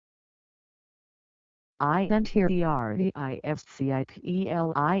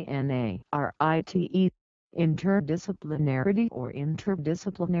interdisciplinarity. Interdisciplinarity or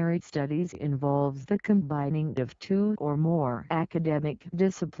interdisciplinary studies involves the combining of two or more academic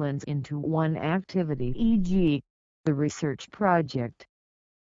disciplines into one activity, e.g., the research project.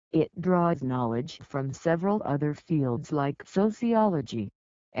 It draws knowledge from several other fields like sociology,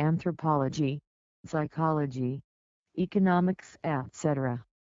 anthropology, psychology, economics, etc.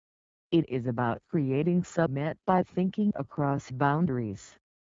 It is about creating somet by thinking across boundaries.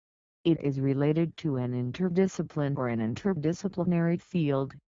 It is related to an interdiscipline or an interdisciplinary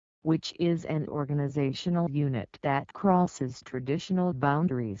field, which is an organizational unit that crosses traditional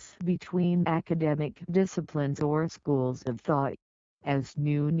boundaries between academic disciplines or schools of thought. As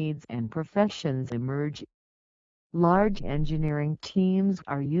new needs and professions emerge, large engineering teams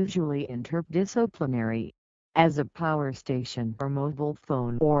are usually interdisciplinary, as a power station or mobile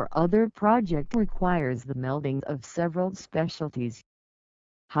phone or other project requires the melding of several specialties.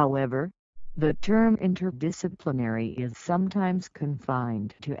 However, the term interdisciplinary is sometimes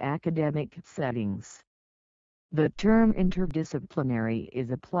confined to academic settings. The term interdisciplinary is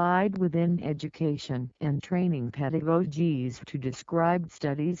applied within education and training pedagogies to describe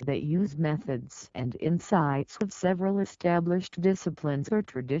studies that use methods and insights of several established disciplines or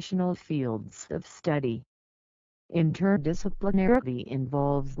traditional fields of study. Interdisciplinarity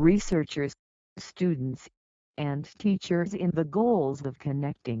involves researchers, students, and teachers in the goals of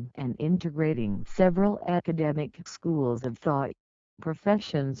connecting and integrating several academic schools of thought,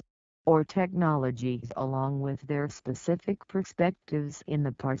 professions, or technologies along with their specific perspectives in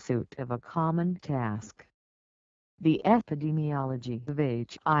the pursuit of a common task. The epidemiology of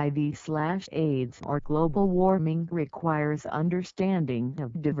HIV/AIDS or global warming requires understanding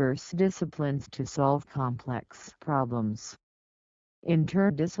of diverse disciplines to solve complex problems.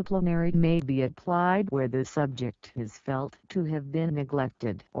 Interdisciplinary may be applied where the subject is felt to have been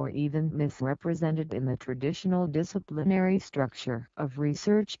neglected or even misrepresented in the traditional disciplinary structure of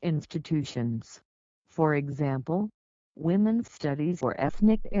research institutions. For example, women's studies or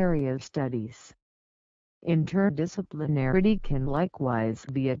ethnic area studies. Interdisciplinarity can likewise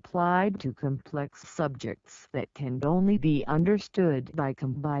be applied to complex subjects that can only be understood by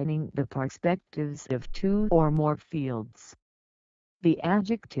combining the perspectives of two or more fields. The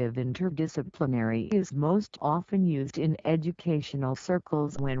adjective interdisciplinary is most often used in educational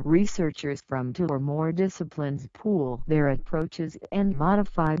circles when researchers from two or more disciplines pool their approaches and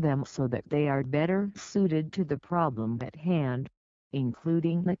modify them so that they are better suited to the problem at hand,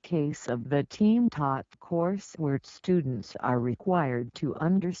 including the case of the team-taught course where students are required to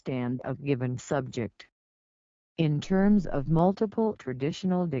understand a given subject. In terms of multiple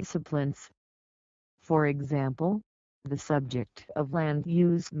traditional disciplines, for example, the subject of land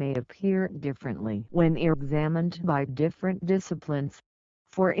use may appear differently when examined by different disciplines,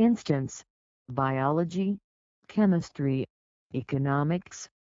 for instance, biology, chemistry, economics,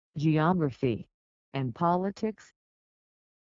 geography, and politics,